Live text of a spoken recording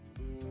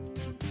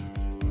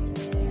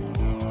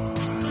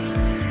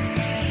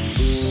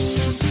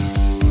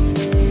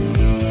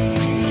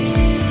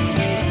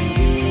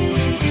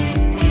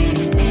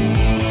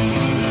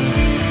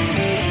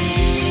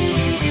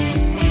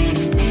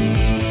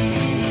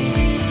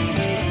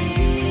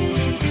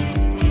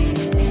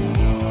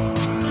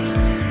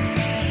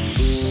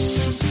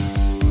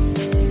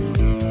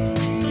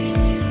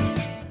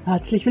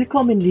Herzlich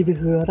willkommen, liebe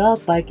Hörer,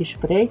 bei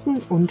Gesprächen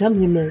unterm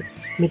Himmel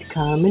mit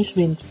Carmen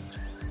Schwind.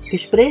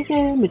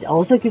 Gespräche mit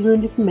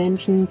außergewöhnlichen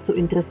Menschen zu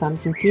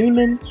interessanten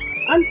Themen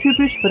an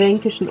typisch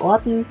fränkischen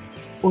Orten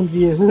und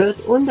wie ihr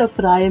hört, unter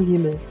freiem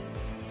Himmel.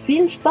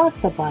 Viel Spaß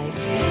dabei!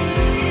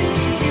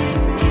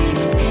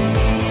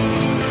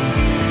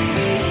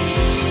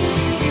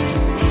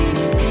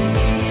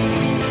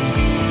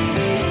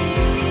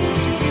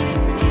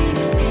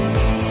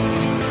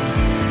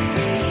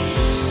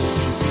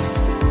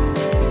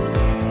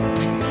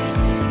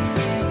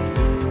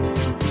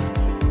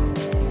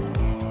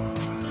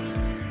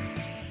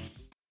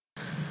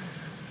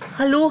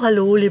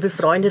 Hallo, liebe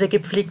Freunde der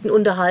gepflegten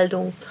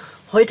Unterhaltung.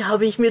 Heute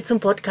habe ich mir zum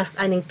Podcast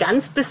einen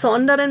ganz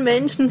besonderen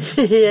Menschen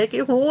hierher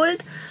geholt.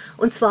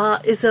 Und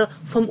zwar ist er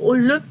vom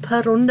Olymp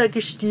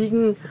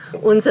heruntergestiegen,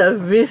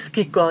 unser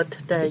Whiskygott,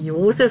 der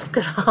Sepp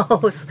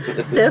Kraus.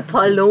 Sepp,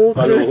 hallo,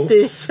 grüß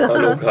dich.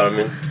 Hallo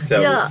Carmen,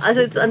 servus. Ja,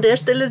 also jetzt an der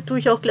Stelle tue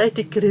ich auch gleich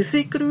die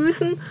Chrissy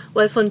grüßen,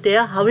 weil von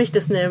der habe ich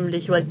das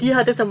nämlich, weil die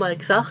hat es einmal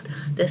gesagt,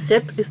 der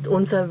Sepp ist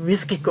unser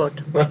Whiskygott.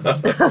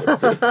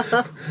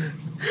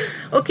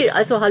 Okay,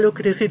 also hallo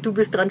Chrissy, du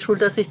bist dran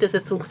schuld, dass ich das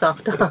jetzt so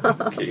gesagt habe.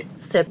 Okay.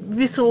 Sepp,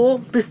 wieso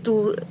bist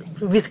du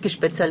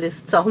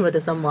Whisky-Spezialist? Sag mir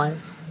das einmal.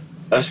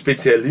 Ein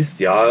Spezialist,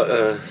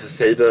 ja,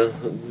 selber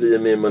will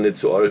mir immer nicht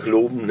so arg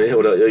loben, ne,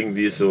 oder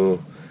irgendwie so.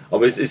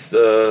 Aber es ist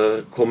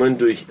kommen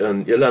durch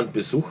einen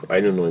Irland-Besuch,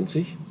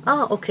 91.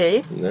 Ah,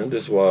 okay. Ne,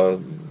 das war,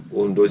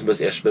 und da ist man das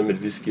erste Mal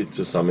mit Whisky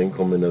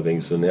zusammengekommen, ein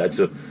wenig so. Ne.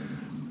 Also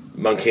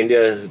man kennt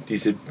ja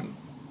diese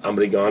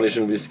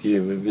amerikanischen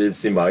Whisky, will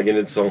jetzt die Marke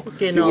nicht sagen,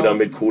 genau, die wo dann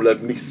mit Cola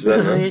gemixt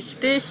werden. Ne?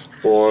 Richtig.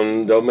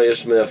 Und da haben wir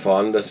erst mal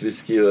erfahren, dass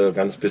Whisky ein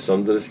ganz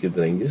besonderes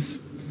Getränk ist,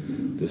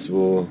 das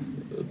wo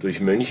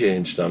durch Mönche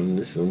entstanden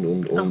ist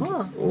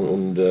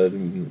und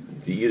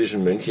die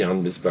irischen Mönche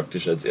haben das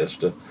praktisch als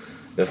erster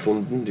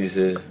erfunden.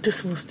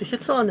 Das wusste ich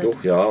jetzt auch nicht.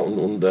 Doch, ja,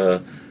 und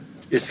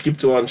es gibt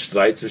so einen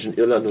Streit zwischen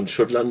Irland und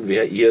Schottland,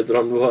 wer eher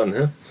dran war.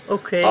 Ne?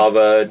 Okay.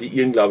 Aber die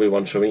Iren, glaube ich,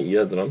 waren schon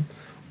eher dran.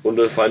 Und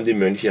vor allem die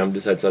Mönche haben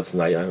das als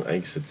Arznei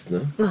eingesetzt.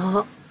 Ne?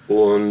 Aha.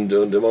 Und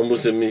man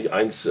muss nämlich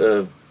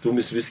darum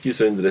ist Whisky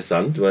so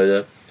interessant, weil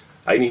er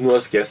eigentlich nur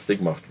aus Gerste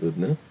gemacht wird.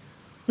 Ne?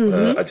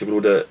 Mhm. Also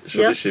bloß der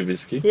schottische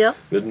Whisky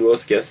wird nur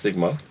aus Gerste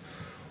gemacht.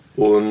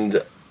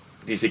 Und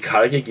diese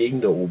karge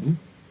Gegend da oben,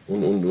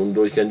 und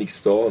da ist ja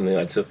nichts da. Ne?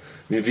 Also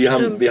wir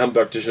haben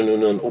praktisch nur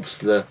einen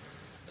Obstler,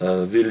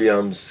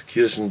 Williams,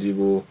 Kirschen, die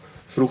wo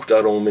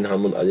Fruchtaromen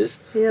haben und alles.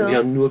 Ja. Und wir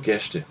haben nur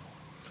Gerste.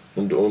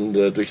 Und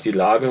durch die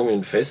Lagerung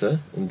in Fässer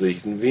und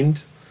durch den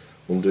Wind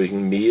und durch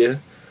den Mehl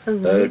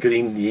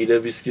kriegen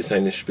jeder Whisky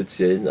seine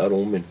speziellen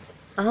Aromen.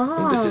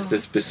 Ah. Und das ist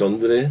das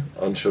Besondere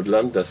an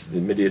Schottland, dass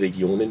mit den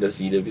Regionen, dass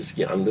jeder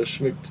Whisky anders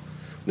schmeckt.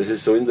 Und das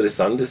ist so ein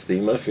interessantes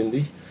Thema, finde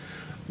ich,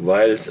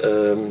 weil es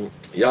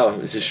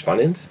ist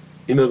spannend,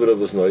 immer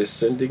wieder was Neues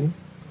zu entdecken.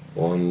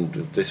 Und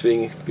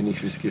deswegen bin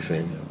ich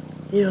Whisky-Fan.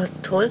 Ja,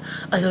 toll.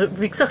 Also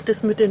wie gesagt,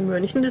 das mit den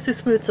Mönchen, das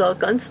ist mir jetzt auch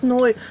ganz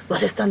neu. War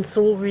das dann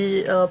so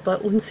wie bei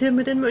uns hier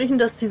mit den Mönchen,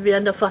 dass die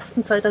während der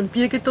Fastenzeit ein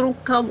Bier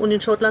getrunken haben und in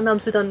Schottland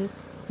haben sie dann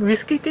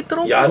Whisky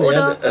getrunken? Ja,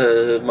 oder?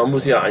 Man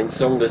muss ja eins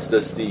sagen,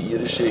 dass die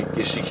irische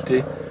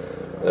Geschichte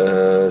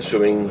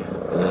schon ein wenig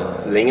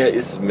länger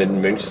ist mit dem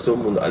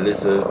Mönchstum und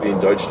alles wie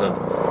in Deutschland.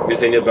 Wir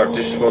sind ja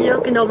praktisch von... Ja,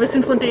 genau, wir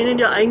sind von denen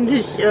ja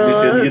eigentlich...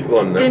 missioniert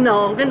worden. Ne?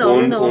 Genau.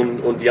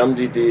 Und die haben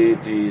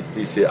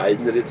diese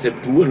alten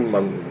Rezepturen,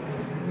 man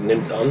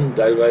nimmt es an,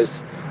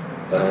 teilweise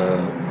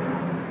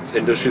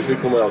sind da Schiffe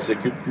gekommen aus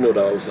Ägypten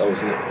oder aus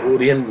dem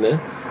Orient, ne?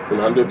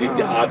 Und haben dort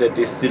die Art der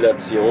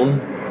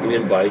Destillation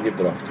ihnen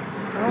beigebracht.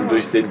 Und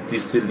durch das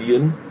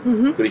Destillieren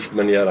kriegt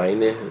man ja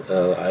reine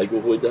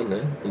Alkohol dann,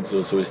 ne? Und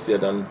so ist der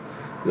dann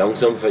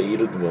langsam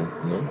veredelt worden.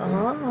 Ne?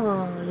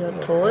 Ah, ja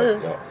toll.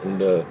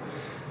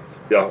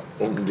 Ja,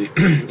 und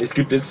es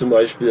gibt jetzt zum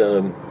Beispiel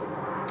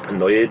eine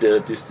neue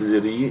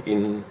Destillerie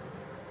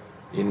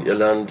in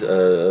Irland,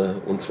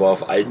 und zwar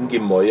auf alten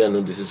Gemäuern,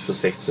 und das ist von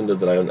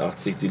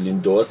 1683 die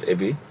Lindores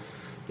Abbey.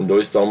 Und da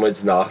ist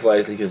damals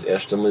nachweislich das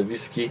erste Mal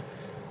Whisky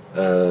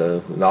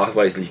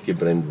nachweislich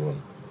gebrannt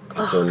worden.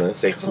 Also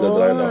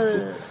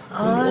 1683.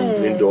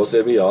 Und Lindores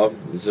Abbey, ja,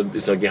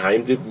 ist ein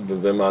Geheimtipp,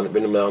 wenn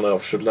man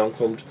auf Schottland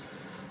kommt.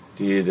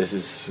 Das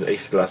ist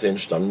echt klasse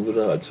entstanden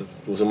wieder. Also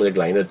das ist einmal ein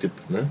kleiner Tipp,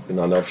 ne?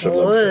 Genau, auf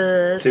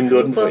Schottland. Im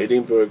Norden von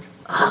Edinburgh.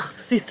 Ach,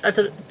 siehst,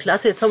 also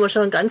klasse, jetzt haben wir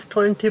schon einen ganz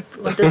tollen Tipp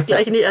und das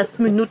gleich in den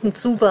ersten Minuten,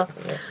 super.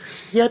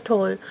 Ja,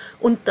 toll.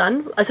 Und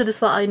dann, also das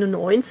war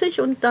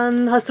 91 und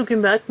dann hast du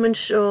gemerkt,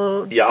 Mensch,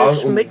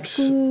 das schmeckt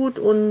gut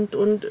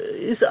und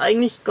ist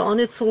eigentlich gar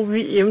nicht so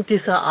wie eben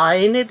dieser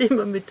eine, den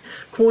man mit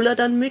Cola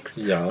dann mixt.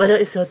 Ja. Weil da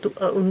ist ja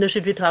ein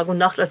Unterschied wie Tag und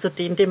Nacht, also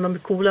den man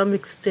mit Cola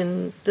mixt,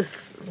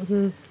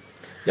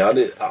 Ja,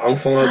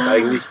 angefangen hat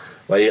eigentlich,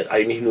 weil ich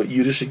eigentlich nur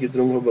irische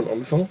getrunken habe am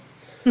Anfang.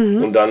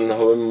 Und dann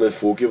habe ich mir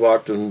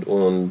vorgewagt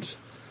und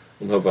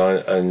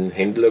habe einen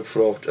Händler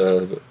gefragt,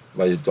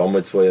 weil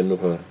damals war ja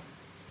noch ein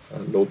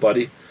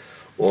Nobody.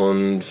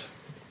 Und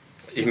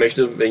ich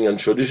möchte wegen einen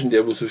schottischen,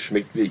 der wo so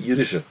schmeckt wie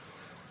irischer.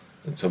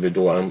 Jetzt habe ich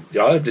da einen,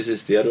 ja, das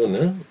ist der da,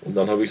 ne? Und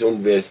dann habe ich gesagt,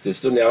 und wer ist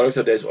das da? Und er hat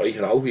gesagt, der ist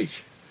euch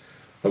rauchig.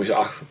 Habe ich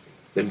gesagt, ach,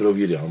 den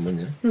probiere ich auch mal,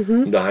 ne?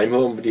 Und daheim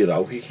haben wir die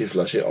rauchige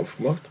Flasche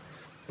aufgemacht.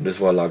 Und das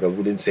war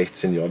Lagerwohl in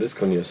 16 Jahren, das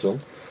kann ich ja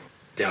sagen.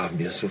 Der hat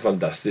mich so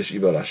fantastisch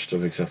überrascht. Da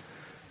habe ich gesagt,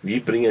 wie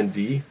bringen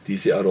die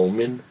diese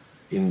Aromen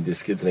in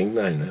das Getränk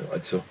rein? Ne?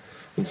 Also,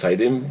 und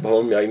seitdem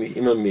haben wir eigentlich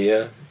immer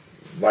mehr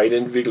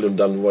weiterentwickelt. Und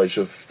dann war ich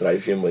schon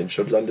 3-4 Mal in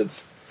Schottland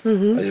jetzt.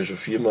 Also schon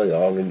 4 Mal, ja,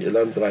 und in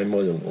Irland 3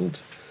 Mal. Und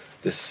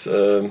das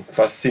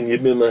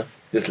fasziniert mich immer,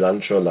 das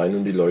Land schon allein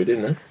und die Leute.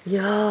 Ne?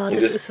 Ja,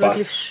 und das ist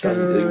wirklich schön.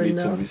 Dann irgendwie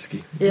ne? zum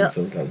Whisky. Ja. Und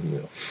zum Ganzen,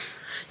 ja.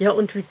 Ja,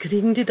 und wie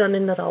kriegen die dann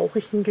den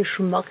rauchigen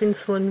Geschmack in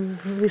so einen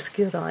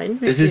Whisky rein?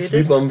 Das ist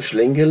wie beim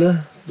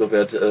Schlenkerler. Da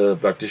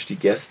wird praktisch die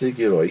Gerste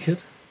geräuchert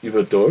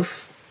über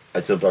Dorf.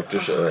 Also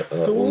praktisch.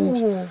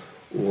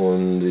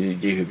 Und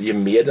je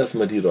mehr, dass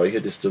man die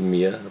räuchert, desto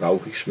mehr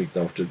rauchig schmeckt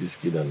auch der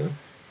Whisky dann. Ne?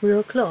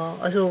 Ja, klar.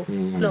 Also,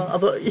 klar.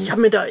 Aber ich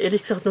habe mir da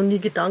ehrlich gesagt noch nie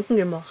Gedanken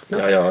gemacht.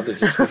 Ne? Ja,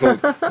 das ist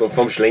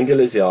vom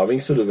Schlenkerl ist ja auch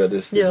so, da wird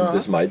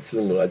das Malz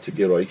also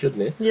geräuchert,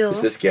 ne? Ja. Das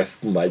ist das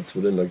Gerstenmalz,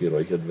 wo dann noch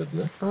geräuchert wird,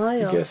 ne? Ah,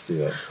 ja. Die Gerste,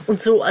 ja.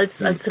 Und so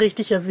als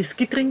richtiger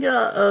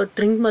Whisky-Trinker,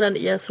 trinkt man dann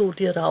eher so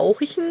die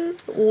rauchigen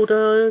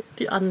oder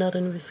die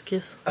anderen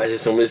Whiskys? Also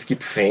sagen wir, es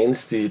gibt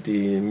Fans, die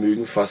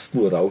mögen fast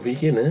nur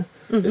rauchige, ne?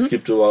 Es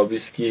gibt aber auch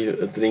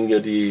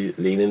Whisky-Trinker, die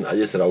lehnen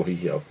alles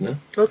Rauchige ab. Ne?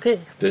 Okay.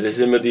 Das ist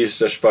immer der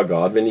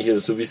Spagat, wenn ich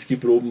so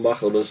Whiskyproben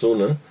mache oder so.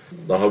 Ne?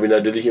 Dann habe ich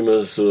natürlich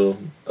immer so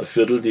ein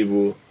Viertel, die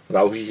wo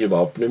rauchig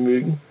überhaupt nicht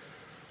mögen.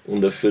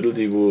 Und ein Viertel,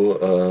 die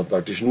wo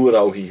praktisch nur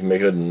rauchig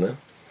möchten. Ne?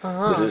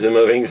 Das ist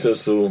immer ein wenig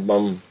so,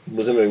 man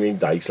muss immer ein wenig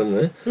deichseln.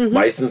 Ne?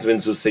 Meistens, wenn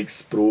so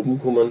 6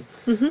 Proben kommen,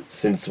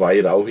 sind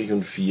 2 rauchig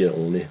und 4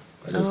 ohne.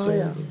 Also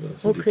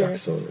so okay. Die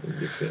Taxe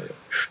ungefähr. Ja.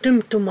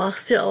 Stimmt, du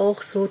machst ja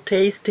auch so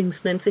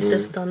Tastings, nennt sich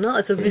das dann, ne?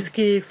 Also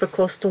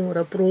Whisky-Verkostung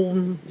oder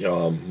Proben.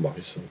 Ja, mache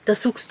ich so. Da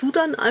suchst du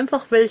dann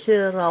einfach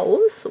welche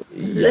raus,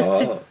 lässt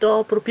sie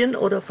da probieren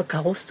oder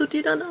verkaufst du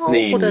die dann auch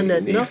oder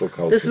nicht? Nee, ne?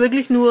 verkaufe. Das ist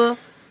wirklich nur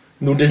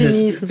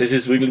genießen. Das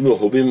ist wirklich nur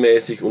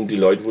hobbymäßig und die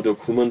Leute, die da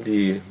kommen,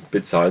 die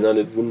bezahlen auch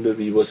nicht wunder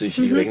wie was ich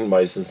rechne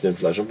meistens den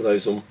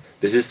Flaschenpreis um.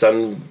 Das ist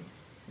dann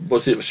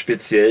was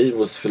speziell,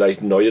 was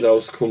vielleicht neu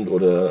rauskommt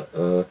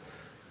oder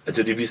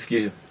also die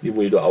Whisky, die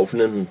ich da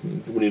aufnehme,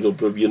 die ich da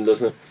probieren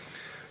lasse,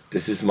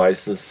 das ist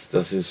meistens,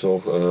 dass ich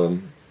sage,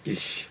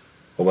 ich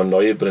habe eine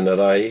neue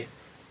Brennerei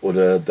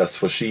oder dass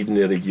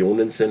verschiedene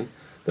Regionen sind,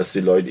 dass die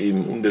Leute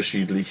eben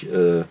unterschiedlich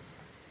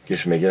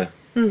Geschmäcker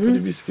für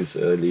die Whiskys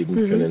leben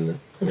können. Ne?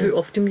 Und wie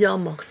oft im Jahr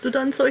machst du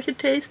dann solche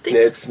Tastings?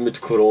 Ne, jetzt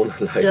mit Corona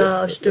leider.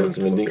 Ja, stimmt.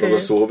 Also aber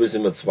so habe ich es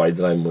immer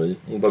 2-3 Mal.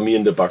 Und bei mir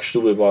in der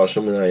Backstube war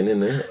schon mal eine.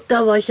 Ne?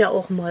 Da war ich ja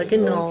auch mal,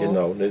 genau. Ja,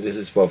 genau, ne?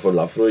 Das war von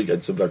Lafroig,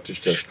 also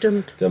praktisch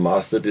der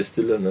Master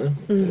Distiller. Ne?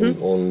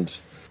 Und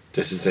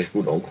das ist recht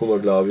gut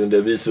angekommen, glaube ich. Und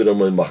der will es wieder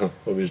mal machen,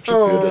 habe ich schon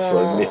gehört, das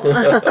freut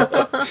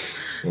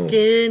mich.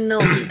 Genau,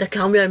 der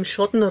kam ja im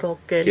Schottenrock,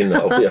 gell?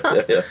 Genau, ja.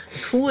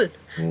 Cool.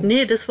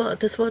 Nee, das war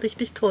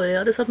richtig toll,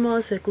 ja, das hat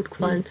mir sehr gut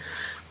gefallen.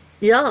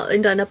 Ja,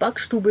 in deiner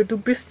Backstube, du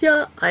bist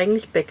ja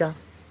eigentlich Bäcker.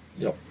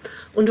 Ja.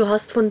 Und du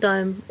hast von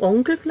deinem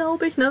Onkel,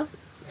 glaube ich, ne?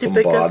 Vom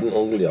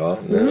Badenonkel, ja.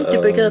 Ne? Die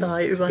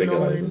Bäckerei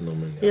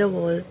übernommen. Ja.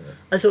 Jawohl.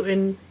 Also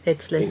in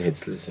Hetzles. In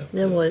Hetzles, ja.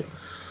 Jawohl. Ja.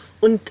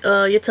 Und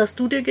jetzt hast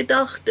du dir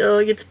gedacht,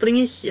 jetzt bringe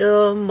ich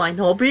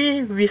mein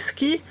Hobby,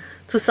 Whisky,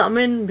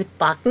 zusammen mit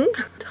Backen.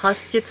 Du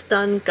hast jetzt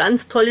dann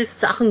ganz tolle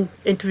Sachen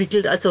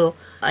entwickelt. Also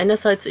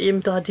einerseits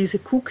eben da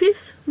diese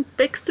Cookies,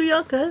 backst du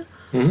ja, gell?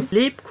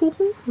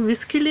 Lebkuchen,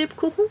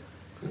 Whisky-Lebkuchen.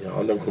 Ja,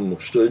 und dann kommen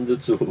noch Stollen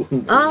dazu.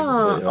 Und,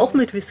 auch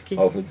mit Whisky?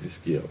 Auch mit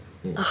Whisky, ja.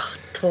 Ach,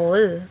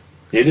 toll.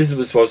 Ja,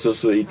 das war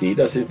so eine Idee,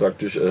 dass ich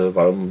praktisch,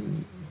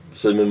 warum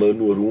soll man mal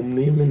nur Rum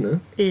nehmen, ne?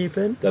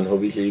 Eben. Dann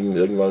habe ich eben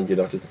irgendwann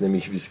gedacht, jetzt nehme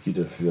ich Whisky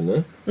dafür,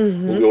 ne?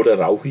 Und oder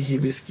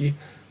rauchige Whisky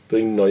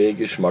bringt neue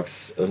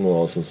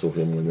Geschmacksnuancen so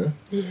immer, ne?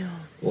 Ja.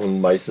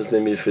 Und meistens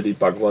nehme ich für die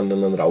Backwaren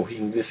dann einen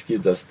rauchigen Whisky,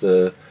 dass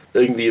der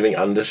irgendwie ein wenig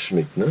anders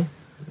schmeckt, ne?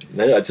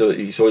 Also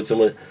ich soll jetzt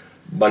einmal,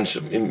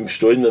 im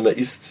Stollen, wenn man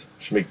isst,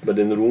 schmeckt man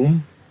den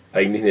Rum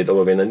eigentlich nicht,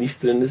 aber wenn er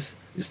nicht drin ist,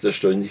 ist der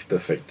Stollen nicht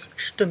perfekt.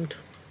 Stimmt.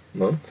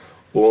 Ne?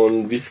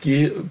 Und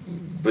Whisky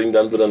bringt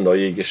dann wieder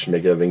neue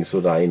Geschmäcker ein wenig so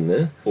rein.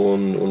 Ne?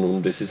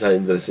 Und das ist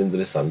halt das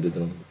Interessante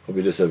dran. Habe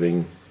ich das ein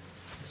wenig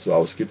so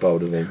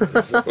ausgebaut. Ein wenig.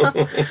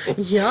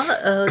 Ja,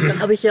 da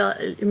habe ich ja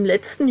im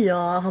letzten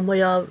Jahr, haben wir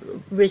ja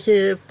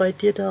welche bei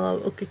dir da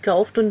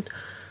gekauft und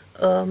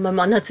mein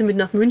Mann hat sie mit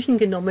nach München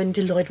genommen.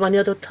 Die Leute waren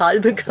ja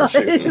total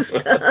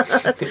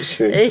begeistert.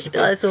 Schön. Echt,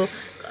 also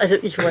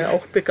ich war ja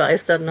auch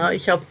begeistert. Ne?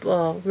 Ich habe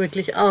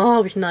wirklich,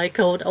 habe ich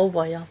reingehauen,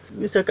 war ja.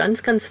 Ist ja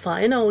ganz, ganz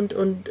feiner und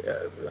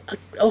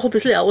auch ein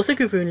bisschen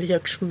außergewöhnlicher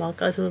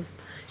Geschmack. Also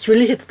ich will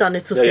dich jetzt da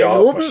nicht so sehr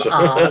loben,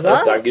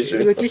 aber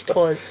wirklich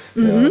toll.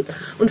 Ja.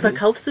 Und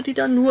verkaufst du die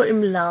dann nur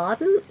im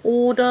Laden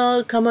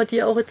oder kann man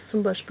die auch jetzt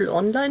zum Beispiel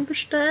online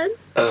bestellen?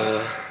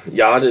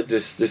 Ja,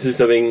 das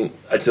ist ein wenig,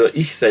 also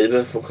ich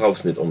selber verkaufe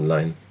es nicht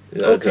online.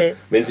 Also, okay.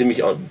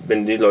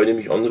 Wenn die Leute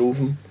mich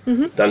anrufen,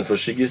 dann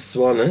verschicke ich es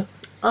zwar, ne?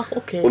 Ach,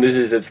 okay. Und es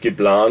ist jetzt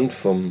geplant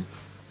vom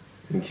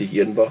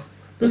Kirch-Ehrenbach,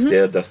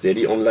 dass der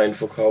die online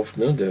verkauft,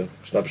 ne? Der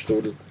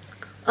Schnappstodel.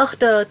 Ach,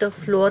 der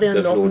Florian.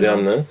 Der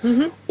Florian, ne?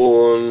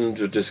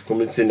 Und das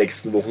kommt jetzt in den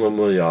nächsten Wochen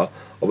einmal, ja.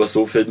 Aber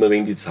so fehlt mir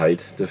wegen die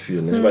Zeit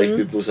dafür, ne? Weil ich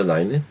bin bloß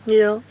alleine.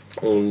 Ja.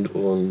 Und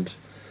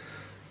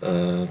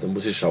da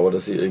muss ich schauen,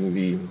 dass ich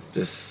irgendwie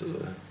das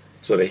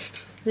zurecht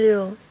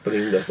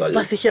bringe. Das alles.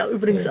 Was ich ja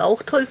übrigens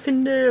auch toll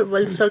finde,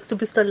 weil du sagst, du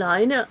bist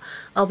alleine,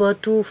 aber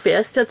du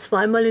fährst ja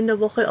zweimal in der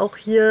Woche auch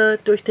hier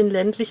durch den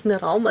ländlichen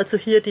Raum, also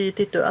hier die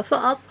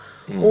Dörfer ab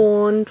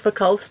und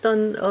verkaufst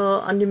dann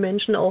an die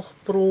Menschen auch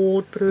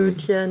Brot,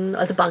 Brötchen,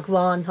 also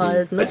Backwaren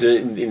halt. Ne? Also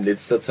in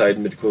letzter Zeit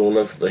mit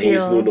Corona hänge ich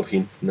es nur noch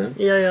hinten. Ne?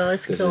 Ja,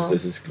 ist klar.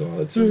 Das ist klar.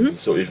 Also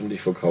so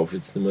öffentlich verkaufe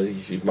ich jetzt nicht mehr.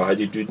 Ich mache halt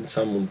die Tüten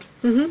zusammen.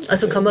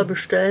 Also kann man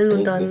bestellen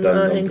und dann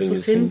hängst du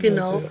es hin,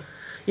 genau. Also,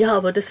 ja,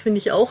 aber das finde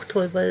ich auch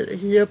toll, weil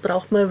hier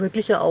braucht man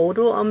wirklich ein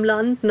Auto am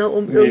Land, ne,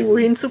 um irgendwo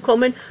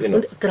hinzukommen. Genau.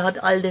 Und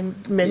gerade all den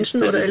Menschen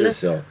das oder ist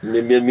es, ja.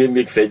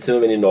 Mir gefällt es immer,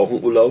 wenn ich nach dem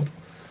Urlaub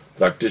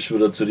praktisch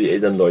wieder zu den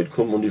älteren Leuten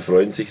komme und die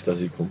freuen sich, dass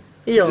ich komme.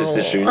 Ja. Das ist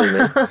das Schöne.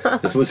 Ne?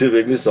 Das muss ich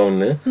wirklich sagen.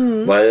 Ne?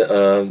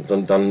 Weil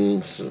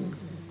dann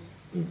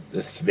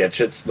das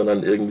wertschätzt man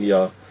dann irgendwie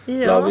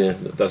glaube ich,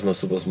 dass man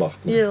sowas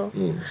macht. Ne? Ja.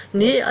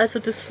 Nee, also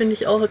das finde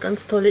ich auch eine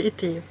ganz tolle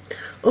Idee.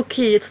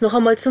 Okay, jetzt noch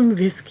einmal zum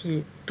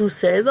Whisky. Du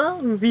selber,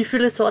 wie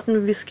viele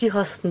Sorten Whisky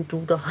hast denn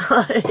du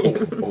daheim?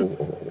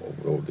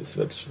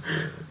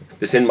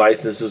 Das sind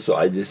meistens so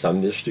alte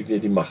Sammlerstücke,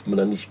 die macht man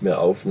dann nicht mehr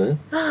auf. Ne?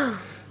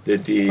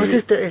 Was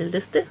ist der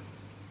älteste?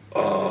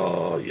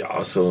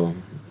 Ja, so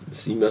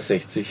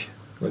 1967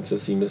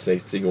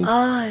 und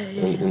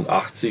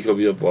 80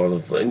 habe ich ein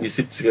paar, in die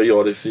 70er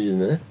Jahre viel,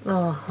 ne?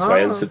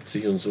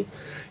 72 und so.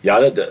 Ja,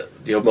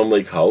 die hat man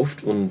mal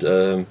gekauft und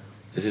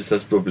es ist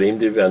das Problem,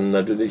 die werden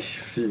natürlich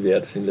viel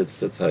wert in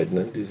letzter Zeit,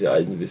 ne? Diese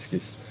alten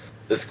Whiskys.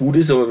 Das Gute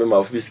ist aber, wenn man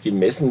auf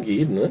Whisky-Messen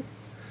geht, ne?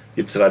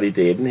 Gibt es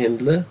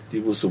Raritätenhändler,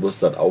 die wo sowas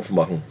dann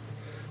aufmachen.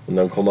 Und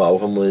dann kann man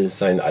auch einmal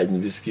seinen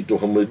alten Whisky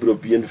doch einmal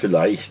probieren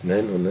vielleicht.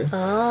 Ne?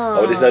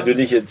 Aber das ist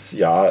natürlich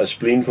jetzt ein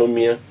Spleen von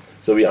mir,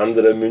 so wie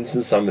andere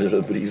Münzensammler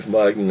oder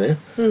Briefmarken. Ne?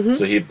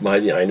 So hebt man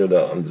halt die eine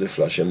oder andere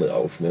Flasche mal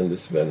auf. Ne?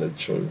 Das wären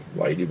jetzt schon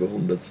weit über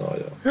 100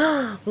 Zahl.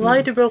 Ja.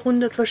 Weit über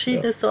 100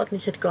 verschiedene Sorten.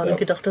 Ich hätte gar nicht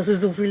gedacht, dass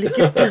es so viele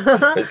gibt.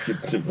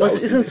 Was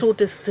ist denn so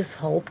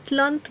das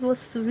Hauptland,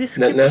 was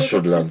Whisky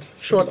produziert?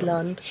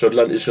 Schottland.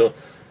 Schottland ist schon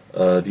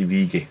die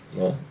Wiege.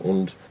 Ne?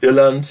 Und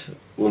Irland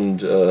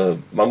und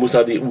man muss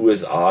halt die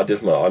USA,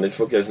 darf man auch nicht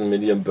vergessen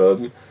mit ihrem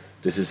Bourbon.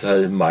 Das ist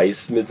halt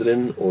Mais mit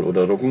drin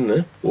oder Roggen.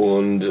 Ne?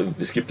 Und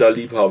es gibt da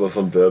Liebhaber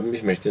von Bourbon.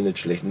 Ich möchte nicht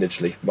schlecht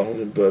machen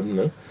den Bourbon.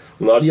 Ne?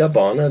 Und auch die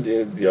Japaner,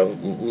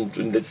 und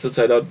in letzter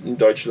Zeit auch in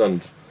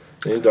Deutschland.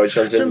 In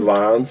Deutschland sind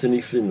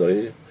wahnsinnig viele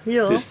neue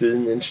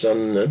Distillen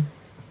entstanden. Ne?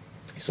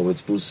 Ich sage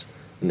jetzt bloß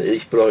ein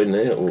Elchbräu,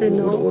 ne?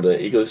 Oder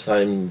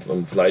Egelsheim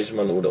von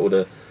Fleischmann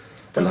oder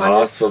ein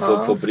Haas von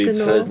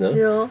Bredsfeld. Genau,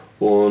 ne?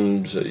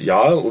 Und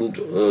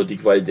die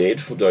Qualität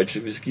von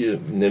deutschen Whisky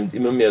nimmt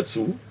immer mehr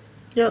zu.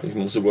 Ja. Ich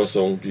muss sogar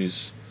sagen, die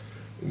ist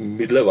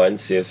mittlerweile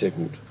sehr, sehr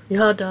gut.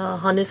 Ja,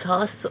 der Hannes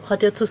Haas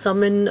hat ja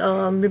zusammen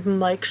mit dem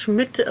Mike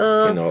Schmidt die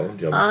haben auch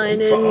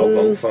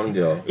angefangen,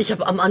 ja. Ich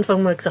habe am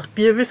Anfang mal gesagt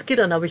Bierwhisky,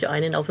 dann habe ich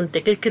einen auf den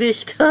Deckel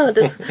gekriegt.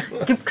 Das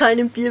gibt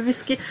keinen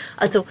Bierwhisky.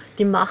 Also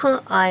die machen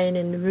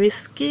einen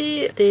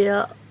Whisky,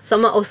 der,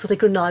 sagen wir, aus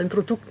regionalen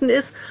Produkten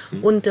ist.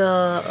 Und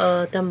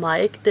der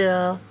Mike,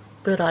 der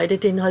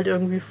bereitet den halt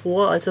irgendwie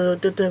vor. Also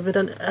der wird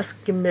dann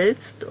erst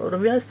gemälzt,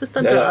 oder wie heißt das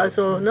dann? Ja.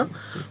 Also, ne?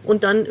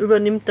 Und dann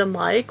übernimmt der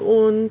Mike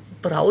und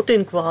braut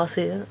den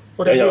quasi.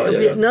 Oder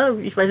ne?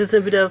 Ich weiß jetzt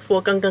nicht, wie der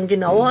Vorgang dann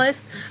genau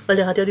heißt, weil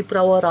der hat ja die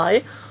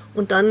Brauerei.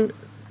 Und dann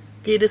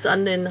geht es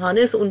an den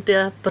Hannes und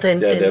der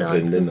brennt den dann.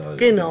 Brennt den halt.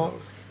 Genau.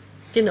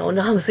 Und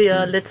da haben sie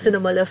ja letztens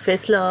einmal der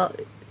Fessler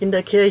in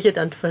der Kirche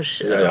dann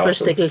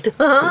versteckelt.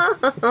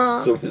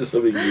 So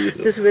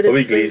habe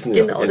ich gelesen.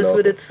 Genau, das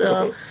wird jetzt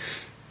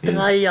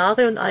 3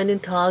 Jahre und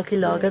einen Tag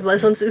gelagert, weil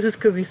sonst ist es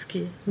kein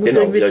Whisky.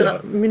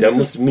 Der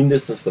muss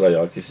mindestens 3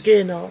 Jahre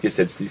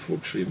gesetzlich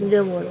vorgeschrieben.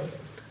 Jawohl.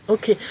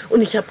 Okay,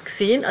 und ich habe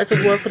gesehen, also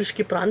wo er frisch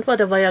gebrannt war,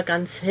 der war ja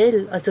ganz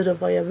hell, also der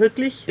war ja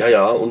wirklich...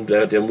 Ja, und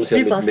der muss ja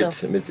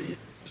mit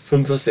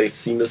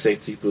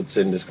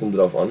 65-67%, das kommt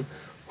drauf an,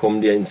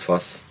 kommt der ins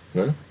Fass.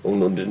 Ne?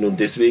 Und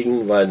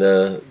deswegen, weil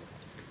er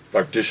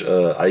praktisch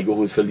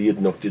Alkohol verliert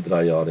noch die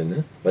 3 Jahre,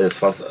 ne? Weil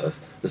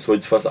das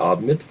Holzfass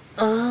atmet.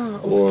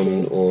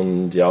 Okay.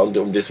 Und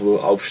das, wo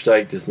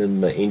aufsteigt, das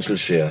nennt man Angel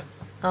Share.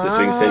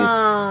 Deswegen sind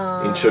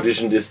in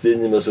schottischen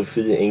Distillen immer so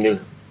viele Engel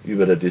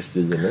über der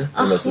Distille. Ne?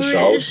 Wenn man so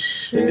schaut,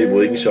 in die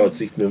Wolken schaut,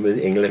 sieht man immer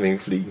die Engel ein wenig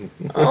fliegen.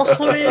 Ach,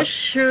 wie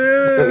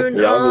schön.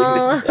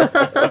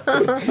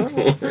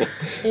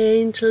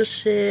 Angel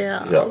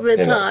Share.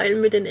 Wir teilen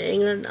mit den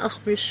Engeln. Ach,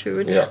 wie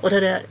schön. Ja. Oder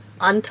der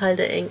Anteil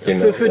der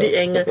Engel, für die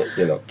Engel.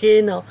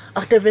 Genau.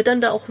 Ach, der wird dann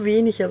da auch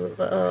weniger.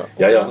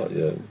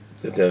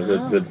 Der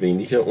wird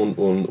weniger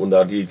und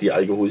da die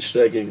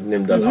Alkoholstärke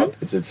nimmt dann ab.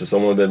 Jetzt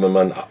sagen wir, wenn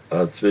man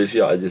ein 12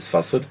 Jahre altes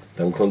Fass hat,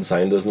 dann kann es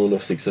sein, dass nur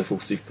noch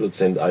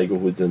 56%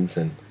 Alkohol drin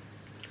sind.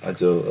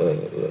 Also,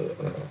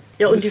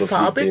 ja, und die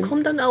Farbe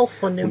kommt dann auch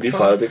von dem Fass. Und die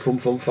Farbe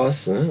kommt vom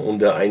Fass. Ne? Und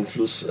der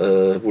Einfluss,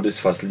 wo das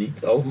Fass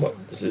liegt, auch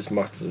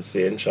macht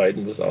sehr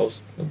entscheidend was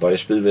aus. Ein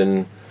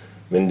Beispiel,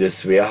 wenn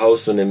das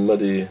Warehouse, so nennen wir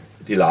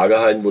die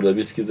Lagerhallen, wo der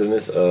Whisky drin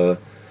ist,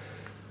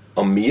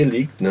 am Meer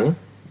liegt, ne?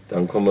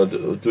 Dann kann man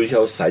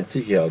durchaus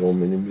salzige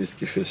Aromen im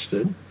Whisky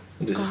feststellen.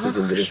 Und das ist das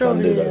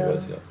Interessante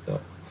teilweise. Ja.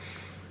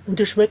 Und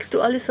das schmeckst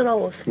du alles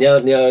raus? Ja,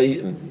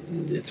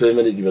 jetzt will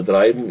man nicht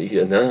übertreiben.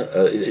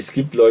 Es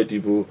gibt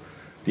Leute,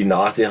 die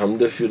Nase haben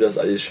dafür, dass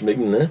alles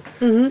schmecken. Ne?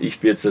 Ich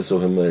bin jetzt so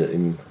immer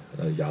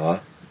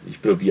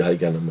ich probiere halt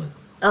gerne mal.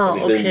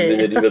 Ich will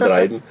nicht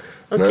übertreiben.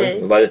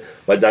 Okay. Ne?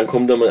 Weil dann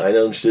kommt da mal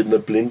einer und stellt mir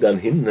blind dann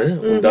hin. Ne?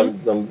 Und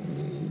dann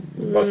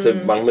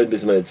machen wir ein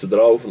bisschen jetzt so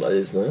drauf und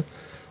alles. Ne?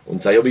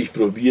 Und sage, aber ich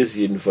probiere es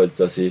jedenfalls,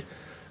 dass ich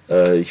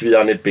will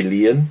auch nicht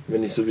belehren,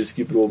 wenn ich so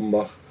Whiskyproben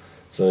mache,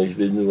 sondern ich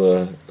will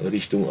nur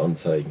Richtung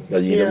anzeigen.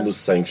 Weil jeder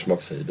muss seinen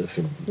Geschmack selber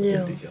finden,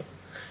 finde ich.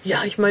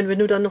 Ja, ich meine, wenn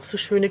du dann noch so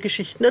schöne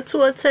Geschichten dazu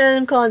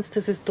erzählen kannst,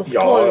 das ist doch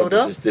toll,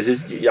 oder? Das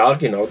ist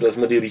genau, dass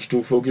man die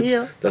Richtung vorgibt,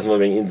 dass man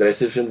ein wenig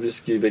Interesse für den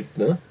Whisky weckt.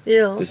 Ne?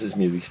 Ja. Das ist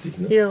mir wichtig.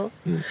 Ne?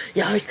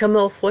 Ja, ich kann mir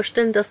auch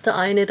vorstellen, dass der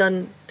eine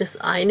dann das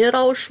eine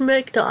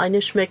rausschmeckt, der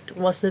eine schmeckt,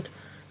 was nicht,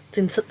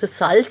 das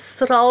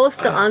Salz raus,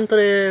 der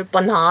andere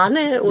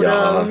Banane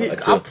oder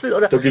Apfel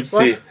oder da gibt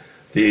es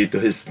die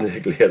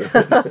Touristenerklärung.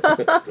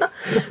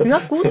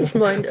 Ja gut, ich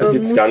meine... Da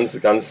gibt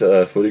es ganz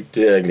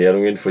verrückte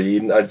Erklärungen für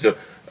jeden. Also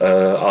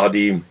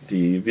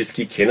die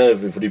Whisky-Kenner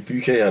von den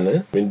Büchern her,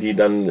 ne? Wenn die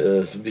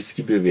dann so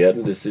Whisky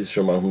bewerten, das ist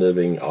schon manchmal ein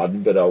wenig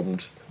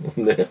atemberaubend.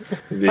 Ne?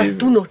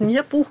 Hast du noch nie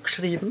ein Buch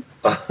geschrieben?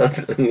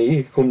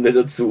 Nee, kommt nicht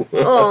dazu.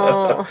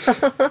 Oh.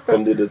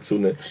 Kommt nicht dazu.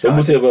 Ne? Da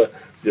muss ich aber...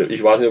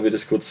 Ich weiß nicht, ob ich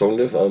das kurz sagen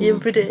darf.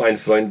 Mein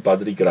Freund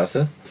Patrick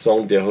Grasser,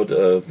 der hat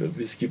ein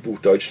Whiskybuch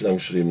Deutschland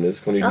geschrieben.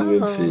 Das kann ich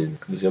nur empfehlen.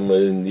 Muss ich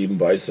mal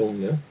nebenbei sagen.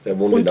 Ne? Der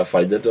wohnt in der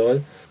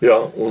Faltertal. Ja,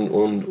 und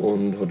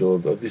hat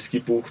ein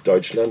Whiskybuch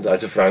Deutschland,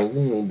 also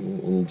Franken,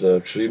 und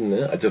geschrieben.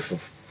 Ne? Also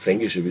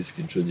fränkische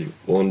Whisky, Entschuldigung.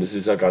 Und es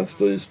ist ein ganz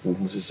tolles Buch,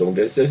 muss ich sagen.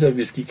 Der ist ein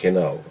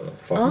Whisky-Kenner auch.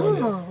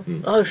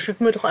 Fachmann,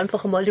 schick mir doch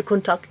einfach mal die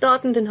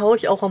Kontaktdaten, den haue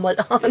ich auch einmal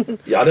an.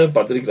 Ja, der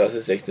Patrick Grasser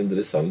ist echt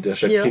interessant. Der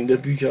schreibt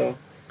Kinderbücher.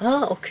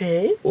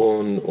 Okay.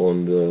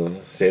 Und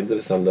sehr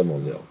interessanter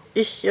Mann, ja.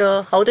 Ich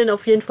hau den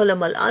auf jeden Fall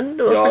einmal an,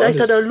 vielleicht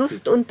hat er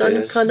Lust und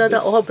dann kann er da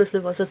auch ein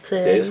bisschen was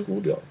erzählen. Der ist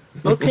gut, ja.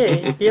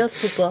 Okay, ja,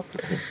 super.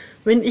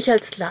 Wenn ich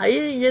als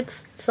Laie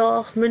jetzt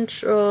sage,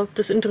 Mensch,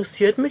 das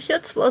interessiert mich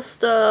jetzt, was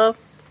der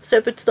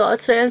Sepp jetzt da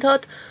erzählt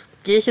hat,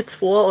 gehe ich jetzt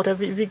vor oder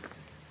wie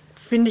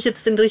finde ich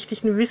jetzt den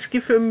richtigen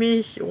Whisky für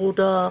mich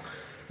oder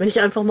wenn ich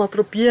einfach mal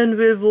probieren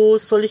will, wo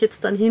soll ich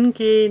jetzt dann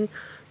hingehen?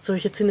 Soll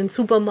ich jetzt in den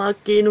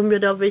Supermarkt gehen und mir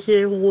da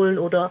welche holen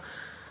oder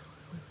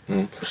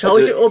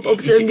schaue ich, ob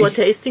es irgendwo ein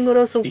Tasting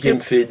oder so gibt? Ich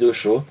empfehle dir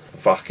schon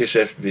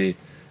Fachgeschäft wie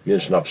ein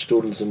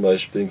Schnapsstudel zum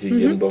Beispiel in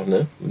Kirchenbach.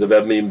 Ne? Und da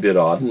werden wir eben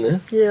beraten.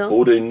 Ne? Ja.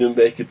 Oder in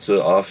Nürnberg gibt es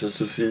auch für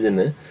so viele.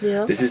 Ne?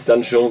 Ja. Das ist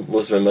dann schon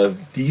was, wenn man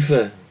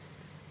tiefer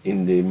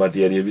in die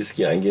Materie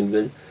Whisky eingehen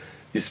will,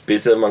 ist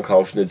besser, man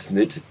kauft jetzt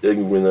nicht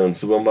irgendwo in einem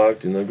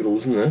Supermarkt, in einem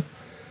großen, ne?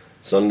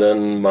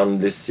 Sondern man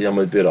lässt sich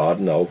einmal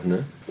beraten auch.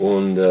 Ne?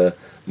 Und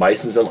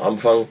meistens am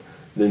Anfang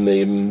will man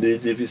eben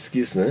milde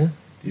Whiskys, ne?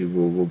 Die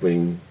wo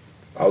wegen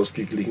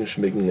ausgeglichen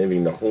schmecken, ne?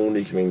 Wegen nach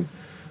Honig, wegen,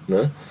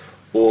 ne?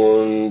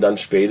 Und dann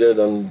später,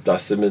 dann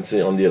tastet man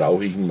sich an die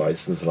rauchigen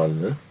meistens ran.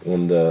 Ne?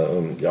 Und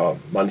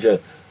mancher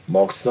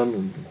mag es dann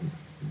und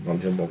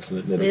mancher mag es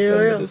nicht.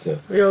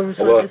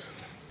 Aber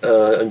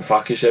ein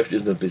Fachgeschäft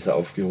ist noch besser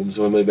aufgehoben,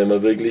 so wenn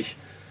man wirklich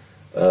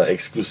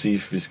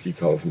exklusiv Whisky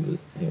kaufen will.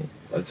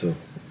 Ja. Also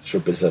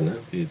schon besser, ne?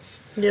 Jetzt.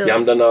 Ja. Die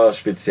haben dann auch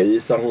spezielle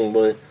Sachen,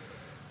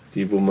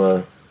 wo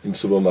man im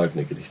Supermarkt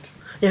nicht kriegt.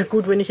 Ja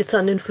gut, wenn ich jetzt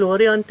an den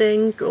Florian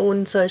denke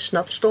und sein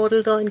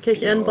Schnapsstadel da in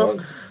Kirchernbach,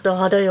 da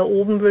hat er ja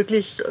oben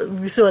wirklich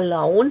wie so ein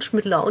Lounge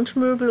mit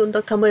Lounge-Möbel und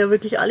da kann man ja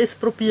wirklich alles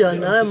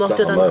probieren. Ne? Er macht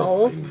ja dann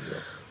auf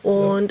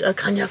und er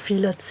kann ja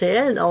viel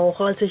erzählen auch.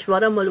 Also ich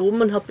war da mal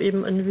oben und habe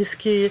eben einen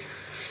Whisky,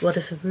 war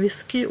das ein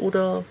Whisky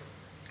oder,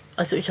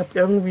 also ich habe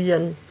irgendwie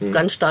einen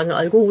ganz starken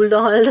Alkohol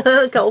da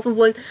halt kaufen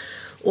wollen.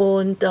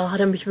 Und da hat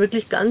er mich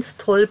wirklich ganz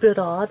toll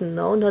beraten,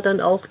 ne? Und hat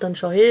dann auch, dann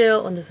schau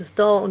her und es ist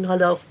da und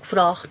hat auch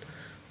gefragt,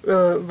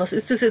 was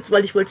ist das jetzt,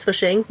 weil ich wollte es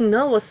verschenken,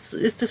 ne? Was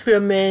ist das für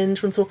ein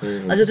Mensch und so.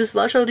 Also das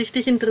war schon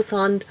richtig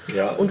interessant.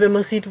 Ja. Und wenn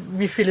man sieht,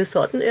 wie viele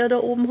Sorten er da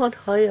oben hat,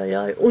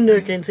 und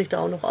er kennt sich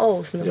da auch noch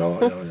aus. Ne? Ja.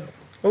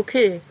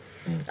 Okay.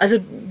 Also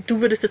du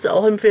würdest jetzt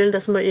auch empfehlen,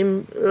 dass man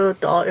eben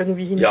da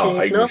irgendwie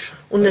hingeht, ne?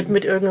 Und nicht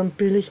mit irgendeinem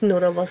billigen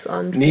oder was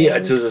anfängt. Nee,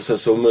 also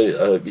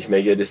ich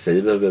merke ja das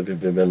selber,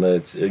 wenn man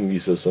jetzt irgendwie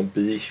so ein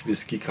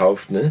Billig-Whisky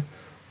kauft, ne?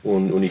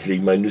 Und ich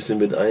lege meine Nüsse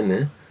mit ein,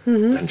 ne?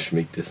 Dann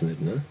schmeckt das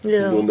nicht. Ne?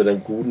 Ja. Nur mit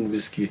einem guten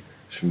Whisky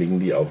schmecken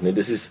die auch nicht.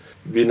 Das ist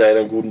wie in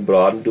einem guten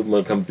Braten, tut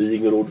man keinen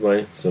billigen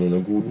Rotwein, sondern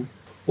einen guten.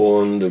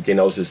 Und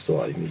genauso ist es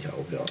da eigentlich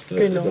auch. Ja.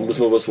 Da muss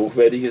man was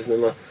Hochwertiges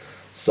nehmen,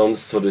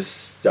 sonst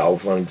der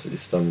Aufwand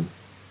ist dann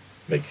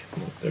weg.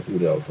 Der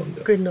gute Aufwand.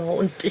 Ja. Genau,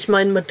 und ich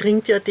meine, man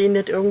trinkt ja den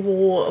nicht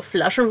irgendwo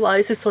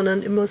flaschenweise,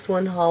 sondern immer so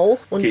einen Hauch.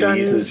 Und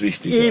Genießen dann ist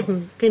wichtig.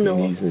 Eben, ja. genau.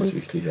 Genießen ist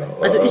wichtig, ja.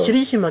 Also ich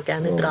rieche immer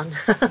gerne ja. dran.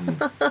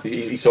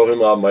 Ich sage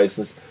immer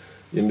meistens,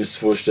 ihr müsst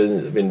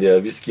vorstellen, wenn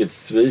der Whisky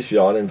jetzt 12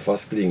 Jahre im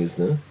Fass gelegen ist,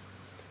 ne,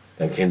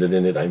 dann könnt ihr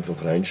den nicht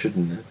einfach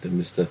reinschütten. Ne? Dann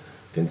müsst ihr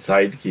den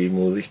Zeit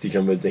geben und richtig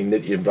einmal denken,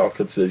 nicht ihr braucht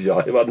keine 12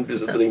 Jahre warten,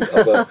 bis er trinkt,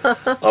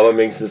 aber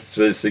wenigstens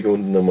 12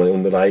 Sekunden einmal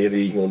und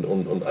reinriechen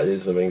und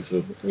alles ein wenig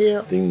so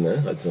Ding.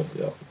 Ne? Also,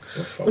 ja,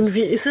 so und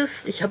wie ist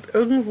es? Ich habe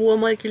irgendwo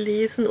mal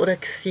gelesen oder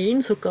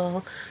gesehen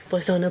sogar, bei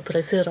so einer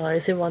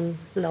Pressereise waren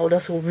lauter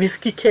so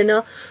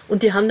Whisky-Kenner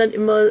und die haben dann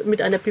immer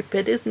mit einer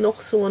Pipette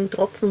noch so einen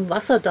Tropfen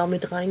Wasser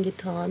damit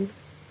reingetan.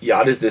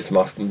 Ja, das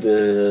macht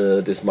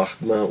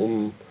man,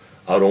 um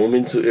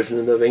Aromen zu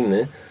öffnen, ein wenig,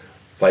 ne?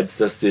 Falls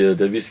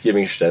der Whisky ein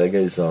wenig stärker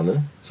ist. Auch,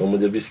 ne? Sagen wir,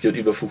 der Whisky hat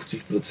über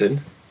 50%,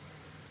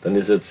 dann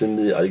ist er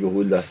ziemlich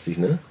alkohollastig.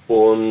 Ne?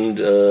 Und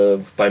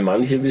bei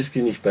manchen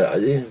Whisky, nicht bei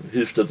allen,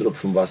 hilft der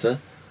Tropfen Wasser,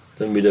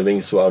 damit er ein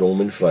wenig so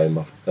Aromen frei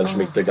macht. Dann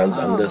schmeckt er ganz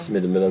anders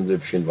mit einem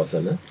Tröpfchen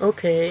Wasser. Ne?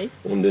 Okay.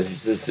 Und das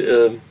ist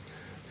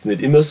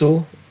nicht immer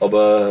so,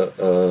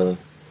 aber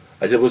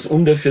also was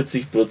unter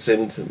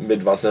 40%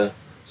 mit Wasser,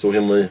 so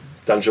einmal,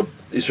 dann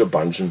ist schon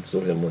Banschen, so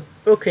einmal.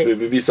 Okay.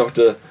 Wie sagt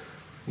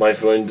mein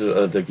Freund,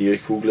 der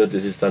Georg Kugler,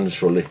 das ist dann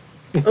Scholle.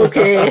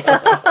 Okay.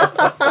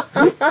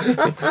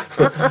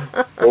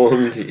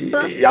 Und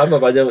ja,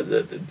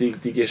 weil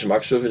die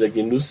Geschmacksstoffe, der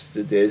Genuss,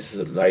 der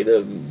ist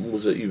leider,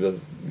 muss er über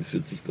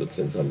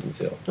 40% sein.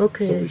 Ja.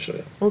 Okay. So ist er,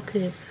 ja.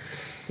 Okay.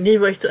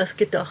 Nee, weil ich zuerst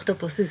gedacht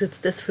habe, was ist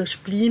jetzt das für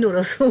Spleen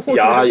oder so.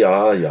 Ja.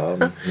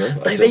 Ne?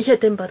 Bei Also, welcher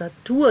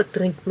Temperatur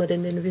trinkt man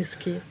denn den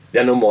Whisky?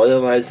 ja,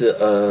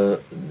 normalerweise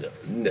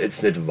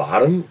jetzt nicht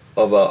warm,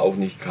 aber auch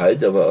nicht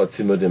kalt, aber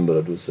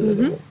Zimmertemperatur.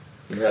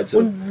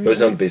 Also das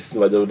ist am besten,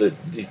 weil da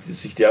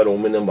sich die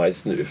Aromen am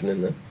meisten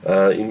öffnen.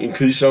 Ne? Im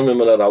Kühlschrank, wenn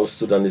man da raus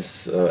tut, dann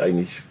ist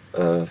eigentlich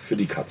für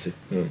die Katze.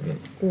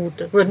 Gut,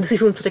 da würden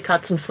sich unsere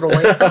Katzen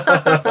freuen.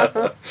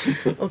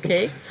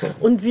 Okay.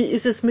 Und wie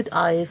ist es mit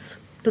Eis?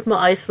 Tut man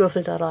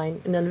Eiswürfel da rein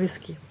in den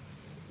Whisky?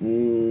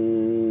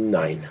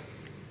 Nein,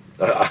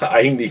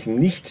 eigentlich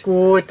nicht.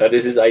 Gut.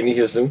 Das ist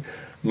eigentlich so.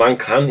 Man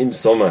kann im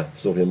Sommer,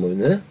 sag ich mal,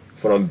 ne,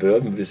 von einem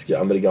Bourbon Whisky,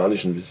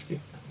 amerikanischen Whisky,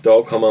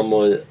 da kann man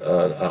mal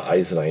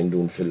Eis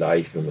reintun,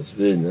 vielleicht, wenn man es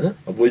will. Ne?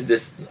 Obwohl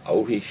das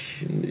auch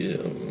ich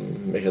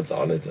möchte jetzt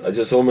auch nicht.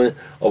 Also so mal,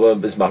 aber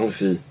es machen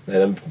viel. Bei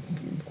einem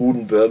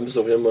guten Bourbon,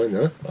 sag ich mal,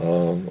 ne?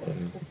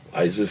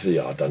 Eiswürfel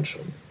ja, dann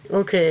schon.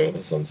 Okay.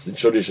 Aber sonst den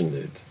schottischen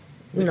nicht.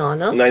 Na,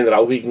 ne? Und einen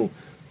rauchigen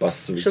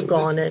passt sowieso Schon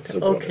gar nicht. So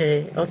gar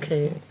Okay, nicht.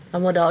 okay.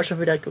 Haben wir da auch schon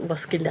wieder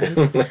was gelernt.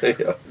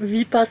 Ja.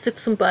 Wie passt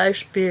jetzt zum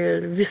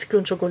Beispiel Whisky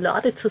und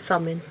Schokolade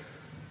zusammen?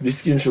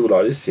 Whisky und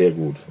Schokolade ist sehr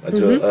gut.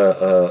 Also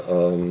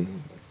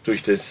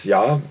durch das,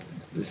 ja,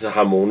 das ist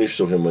harmonisch,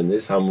 sag ich mal, ne?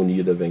 Es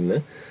harmoniert ein wenig.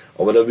 Ne?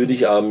 Aber da würde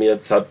ich auch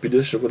mehr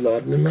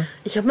Zartbitter-Schokolade nehmen.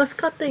 Ich habe mir es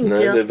gerade gedacht,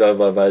 Ne?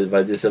 ja.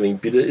 Weil das ein wenig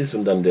bitter ist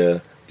und dann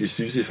die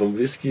Süße vom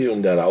Whisky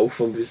und der Rauch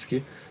vom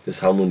Whisky,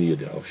 das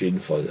harmoniert ja auf jeden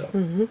Fall. Ja.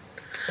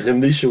 Also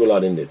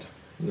Milchschokolade nicht.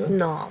 Ne?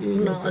 Na,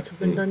 also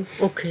wenn dann,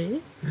 okay.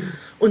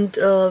 Und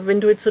wenn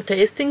du jetzt so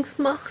Tastings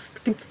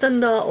machst, gibt es dann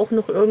da auch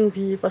noch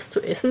irgendwie was zu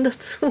essen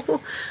dazu?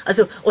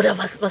 Also, oder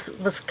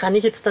was kann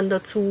ich jetzt dann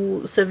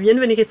dazu servieren,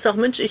 wenn ich jetzt sage,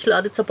 Mensch, ich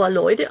lade jetzt ein paar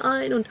Leute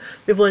ein und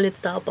wir wollen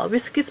jetzt da ein paar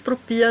Whiskys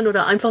probieren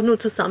oder einfach nur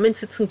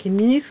zusammensitzen,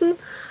 genießen.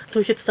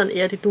 Tue ich jetzt dann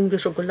eher die dunkle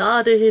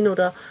Schokolade hin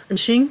oder einen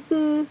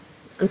Schinken,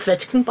 ein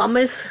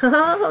Zwetschgenpammes,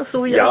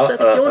 so hier aus der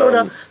Region,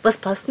 oder was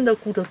passt denn da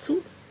gut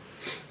dazu?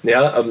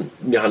 Ja,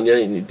 wir haben ja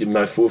in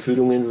meinen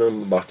Vorführungen,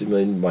 man macht immer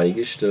in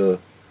Maigisch der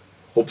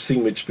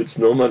Hopsing mit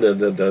Spitznamen,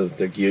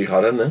 der Georg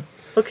Harrer, ne?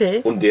 Okay.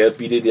 Und der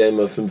bietet ja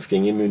immer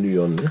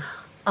 5-Gänge-Menü an. Ne?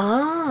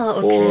 Ah,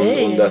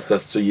 okay. Und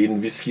das zu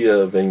jedem Whisky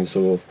ein wenig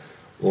so.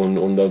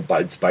 Und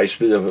als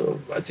Beispiel,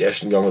 als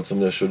ersten Gang hat es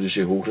um das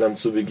schottische Hochland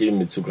zu begeben,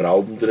 mit so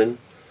Grauben drin,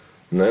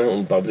 ne?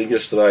 Und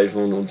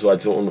Paprikastreifen und so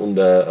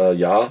weiter.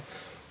 Ja,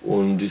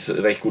 und ist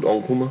recht gut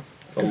angekommen.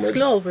 Das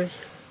glaube ich.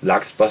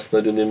 Lachs passt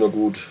natürlich immer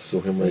gut,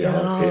 so immer,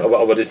 ja, okay.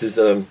 Aber das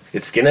ist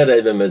jetzt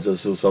generell, wenn man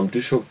so am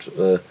Tisch hockt,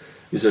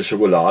 ist ja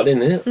Schokolade,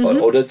 ne?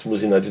 Oder jetzt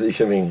muss ich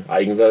natürlich ein wenig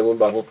Eigenwerbung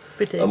machen.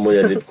 Bitte. Einmal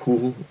ja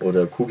Lebkuchen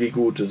oder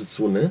Cookie-Gut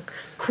dazu, ne?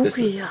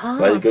 Cookie, ja.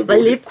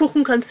 Weil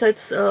Lebkuchen kannst du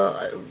jetzt,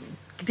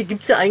 die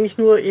gibt es ja eigentlich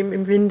nur eben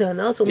im Winter,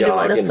 ne? So um die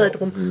Weihnachtszeit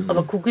rum.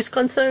 Aber Cookies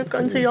kannst du das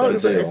ganze Jahr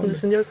über essen,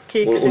 das sind ja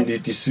Kekse. Und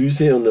die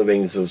Süße und ein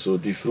wenig so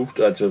die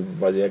Frucht, also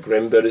weil ja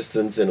Cranberries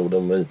drin sind oder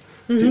mal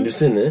die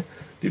Nüsse, ne?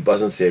 Die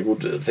passen sehr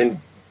gut. Das sind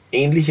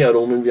ähnliche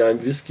Aromen wie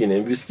ein Whisky. Ne?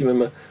 Im Whisky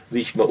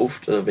riecht man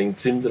oft ein wenig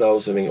Zimt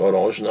raus, ein wenig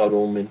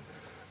Orangenaromen,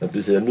 ein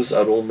bisschen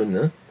Nussaromen.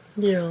 Ne?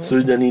 Ja.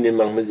 Sultanine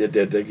manchmal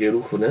der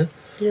Geruch. Ne?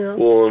 Ja.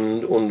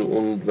 Und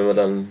wenn man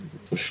dann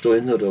einen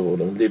Stollen oder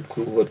einen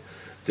Lebkuchen hat,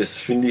 das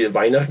finde ich,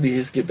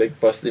 weihnachtliches Gebäck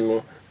passt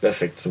immer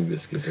perfekt zum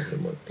Whisky. Sag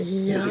ich mal.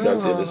 Ja. Muss ich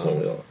ganz ehrlich sagen,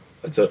 ja.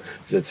 Also, das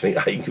ist jetzt wegen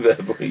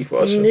Eigenwerbung, ich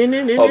war schon. Nee,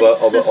 aber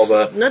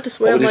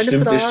das war ja meine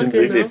das Frage, stimmt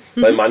wirklich.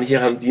 ne? Weil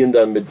manche hantieren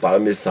dann mit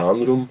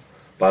Parmesan rum,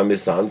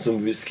 Parmesan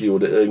zum Whisky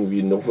oder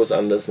irgendwie noch was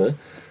anderes, ne?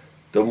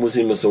 Da muss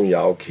ich immer sagen,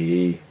 ja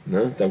okay,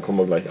 ne? Dann kann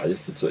man gleich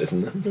alles dazu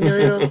essen.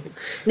 Ne? Ja.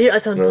 Nee,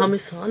 also an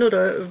Parmesan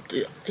oder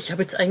ich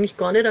habe jetzt eigentlich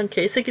gar nicht an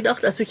Käse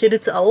gedacht. Also ich hätte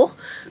jetzt auch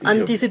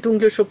an diese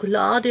dunkle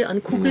Schokolade,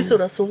 an Cookies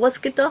oder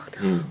sowas gedacht.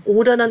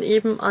 Oder dann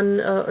eben an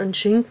einen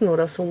Schinken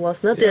oder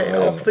sowas, ne?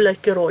 Der auch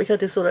vielleicht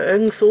geräuchert ist oder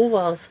irgend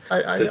sowas.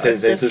 Das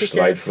sind so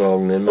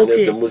Streitfragen. Ne?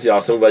 Okay. Da muss ich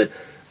auch sagen, weil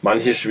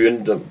manche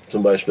schwören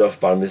zum Beispiel auf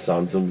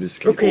Parmesan zum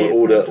Whisky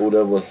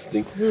oder was.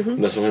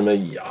 Und da sagen immer,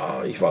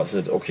 ja, ich weiß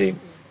nicht, okay.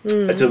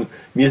 Also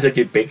mir ist ja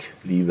Gebäck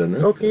lieber.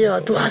 Ne? Okay,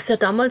 ja. Du hast ja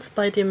damals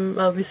bei dem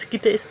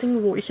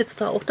Whisky-Tasting, wo ich jetzt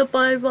da auch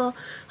dabei war,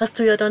 hast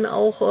du ja dann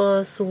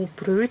auch so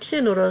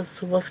Brötchen oder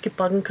sowas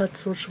gebacken gehabt,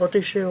 so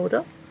schottische,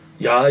 oder?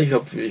 Ja, ich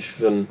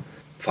für einen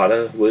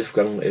Pfarrer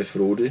Wolfgang F.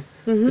 Rode,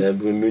 der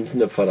in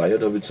München eine Pfarrei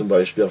hat, habe ich zum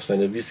Beispiel auf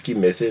seiner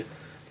Whisky-Messe,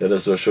 der hat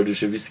so eine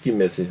schottische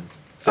Whisky-Messe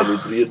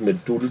zelebriert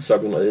mit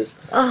Dudelsack und alles.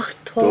 Ach,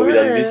 toll. Da habe ich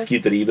dann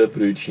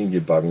Whisky-Träberbrötchen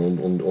gebacken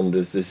und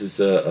das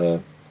ist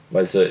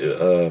weil es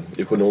ein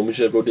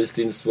ökonomischer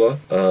Gottesdienst war,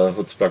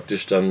 hat es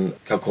praktisch dann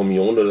kein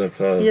Kommunion oder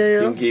kein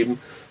Ding gegeben,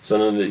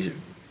 sondern es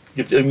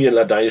gibt irgendwie einen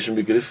lateinischen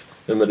Begriff,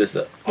 wenn man das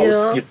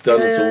ausgibt, dann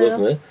sowas.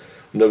 Ne?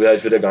 Und da habe ich halt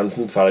für die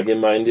ganzen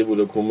Pfarrgemeinde, wo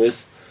da gekommen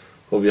ist,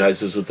 habe ich halt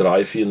so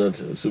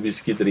 300-400 so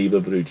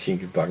Whisky-Träberbrötchen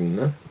gebacken.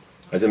 Ne?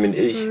 Also mit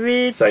Elch,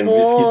 sein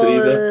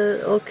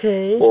Whisky-Träber.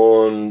 Okay.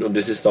 Und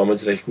das ist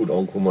damals recht gut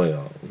angekommen,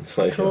 ja.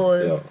 Und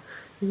toll.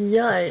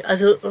 Ja,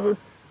 also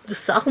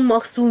Sachen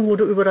machst du, wo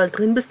du überall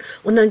drin bist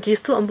und dann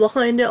gehst du am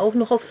Wochenende auch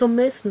noch auf so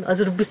Messen.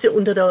 Also du bist ja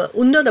unter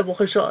der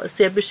Woche schon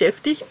sehr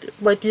beschäftigt,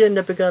 bei dir in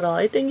der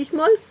Bäckerei, denke ich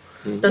mal.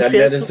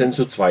 Das sind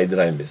so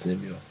 2-3 Messen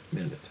im Jahr,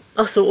 mehr nicht.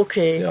 Ach so,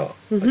 okay. Ja,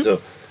 also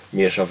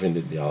mehr schaffe ich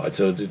nicht, ja.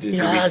 Also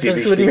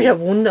das würde mich ja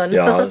wundern.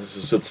 Ja,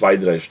 so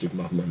 2-3 Stück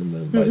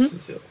machen wir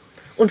meistens, ja.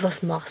 Und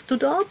was machst du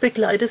da?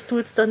 Begleitest du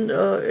jetzt dann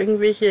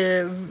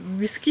irgendwelche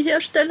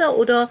Whisky-Hersteller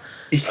oder?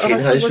 Ich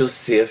kenne halt schon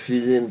sehr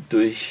viele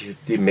durch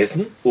die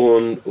Messen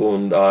und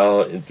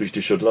durch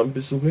die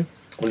Schottland-Besuche.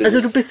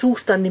 Also du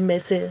besuchst dann die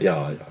Messe?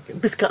 Ja, genau. Du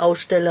bist kein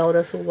Aussteller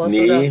oder sowas?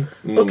 Nee,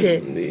 oder?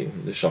 Okay. Nee,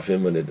 das schaffe ich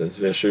immer nicht. Das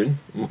wäre schön,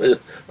 mal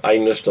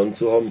eigener Stand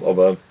zu haben,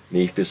 aber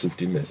nee, ich besuche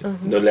die Messe.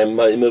 Da lernen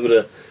wir immer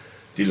wieder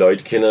die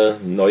Leute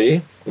kennen,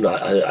 neue und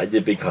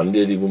alte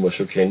Bekannte, die wo man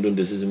schon kennt und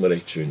das ist immer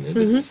recht schön. Ne?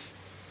 Das ist,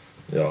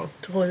 ja.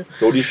 Toll.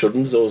 So die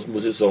Schotten, so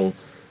muss ich sagen,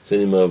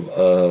 sind immer,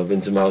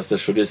 wenn sie mal aus der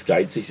Schotte ist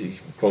geizig,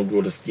 kommt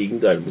nur das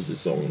Gegenteil, muss ich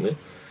sagen. Ne?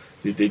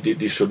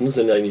 Die Schotten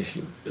sind eigentlich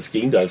das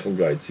Gegenteil von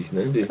geizig.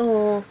 Ne?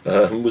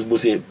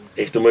 Muss ich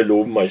echt einmal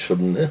loben, meine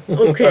Schotten. Ne?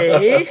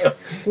 Okay,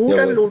 gut,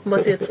 dann loben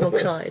wir sie jetzt noch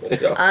gescheit.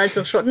 Ja.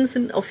 Also Schotten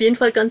sind auf jeden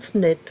Fall ganz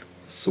nett.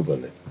 Super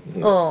nett.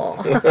 Oh.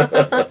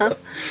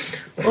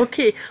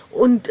 Okay,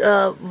 und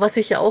was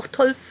ich ja auch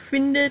toll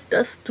finde,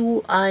 dass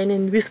du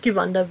einen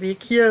Whisky-Wanderweg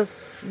hier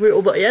für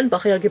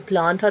Oberehrenbach ja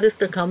geplant hattest,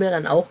 da kam ja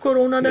dann auch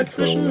Corona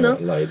dazwischen. Corona,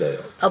 ne? Leider, ja.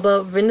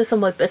 Aber wenn es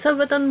einmal besser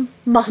wird, dann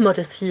machen wir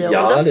das hier,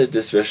 ja, oder?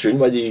 Das wäre schön,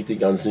 weil die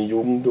ganzen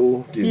Jugend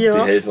die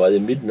helfen alle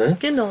mit. Ne?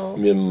 Genau.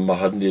 Wir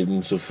machen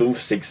eben so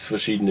 5, 6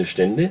 verschiedene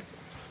Stände,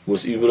 wo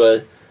es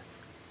überall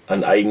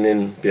einen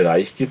eigenen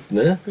Bereich gibt.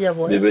 Ne?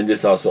 Jawohl. Wir wollen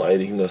das auch so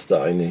einrichten, dass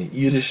da einen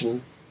irischen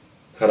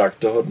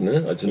Charakter hat,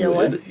 ne? Also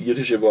nur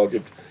irische Bar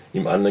gibt.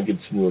 Im anderen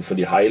gibt es nur von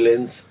die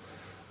Highlands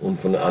und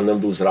von den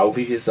anderen bloß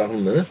rauchige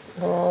Sachen. Ne?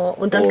 Oh,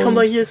 und dann kann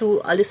man hier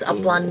so alles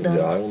abwandern.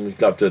 Ja, und ich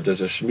glaube,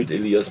 der Schmidt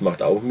Elias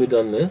macht auch mit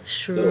dann, ne?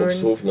 Schön. Der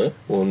Obsthof, ne?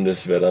 Und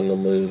das wäre dann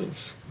nochmal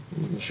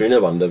ein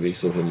schöner Wanderweg,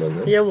 so immer.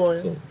 Ne?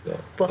 Jawohl. So,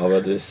 ja. Aber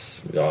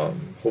das,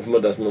 hoffen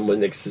wir, dass wir mal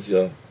nächstes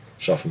Jahr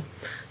schaffen.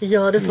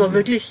 Ja, das war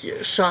wirklich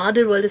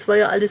schade, weil das war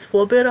ja alles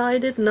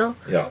vorbereitet, ne?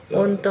 Ja.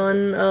 Und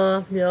dann,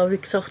 wie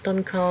gesagt,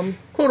 dann kam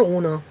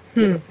Corona.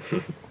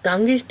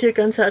 Danke ich dir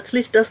ganz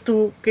herzlich, dass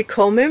du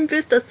gekommen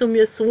bist, dass du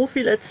mir so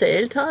viel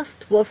erzählt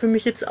hast. War für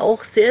mich jetzt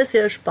auch sehr,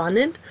 sehr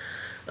spannend.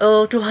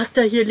 Du hast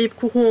ja hier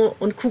Lebkuchen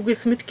und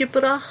Cookies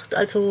mitgebracht,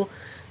 also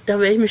da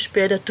werde ich mich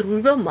später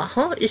drüber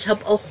machen. Ich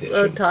habe auch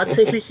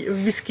tatsächlich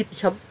Whisky,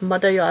 ich habe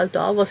Material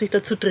da, was ich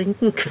dazu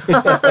trinken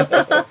kann.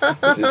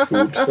 Das ist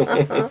gut.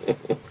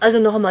 Also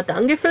noch einmal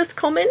danke fürs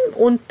Kommen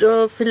und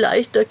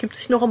vielleicht ergibt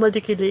sich noch einmal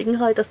die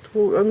Gelegenheit, dass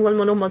du irgendwann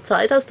mal noch mal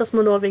Zeit hast, dass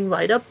wir noch ein wenig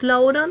weiter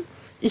plaudern.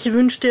 Ich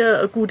wünsche dir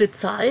eine gute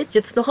Zeit.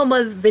 Jetzt noch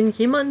einmal, wenn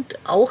jemand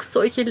auch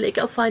solche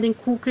lecker feinen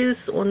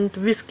Cookies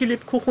und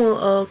Whisky-Lebkuchen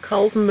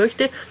kaufen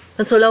möchte,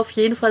 dann soll er auf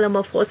jeden Fall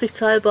einmal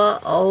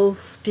vorsichtshalber auf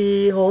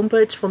die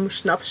Homepage vom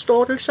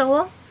Schnapsstadel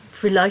schauen.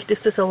 Vielleicht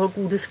ist das auch ein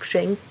gutes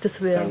Geschenk.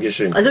 Das wäre.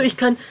 Dankeschön. Also ich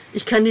kann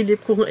die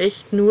Lebkuchen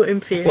echt nur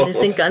empfehlen. Die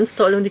sind ganz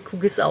toll und die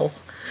Cookies auch.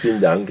 Vielen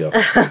Dank, ja.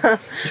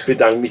 Ich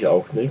bedanke mich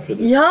auch für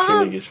das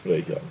schöne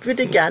Gespräch. Ja.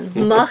 Bitte gern.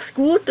 Mach's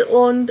gut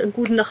und einen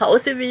guten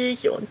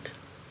Nachhauseweg und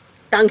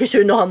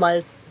Dankeschön noch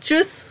einmal.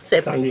 Tschüss,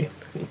 Sepp. Danke.